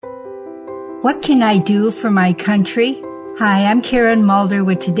What can I do for my country? Hi, I'm Karen Mulder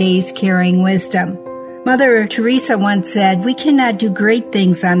with today's Caring Wisdom. Mother Teresa once said, we cannot do great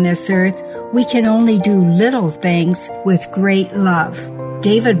things on this earth. We can only do little things with great love.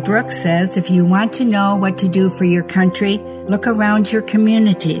 David Brooks says, if you want to know what to do for your country, look around your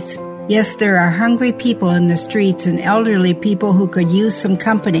communities. Yes, there are hungry people in the streets and elderly people who could use some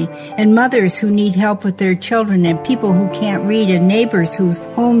company, and mothers who need help with their children, and people who can't read, and neighbors whose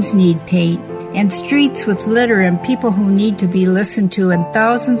homes need paint, and streets with litter, and people who need to be listened to, and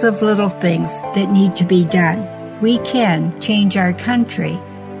thousands of little things that need to be done. We can change our country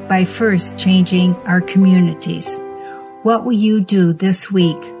by first changing our communities. What will you do this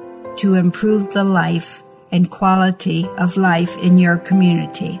week to improve the life and quality of life in your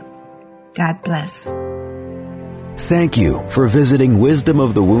community? God bless. Thank you for visiting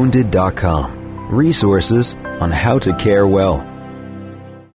wisdomofthewounded.com. Resources on how to care well.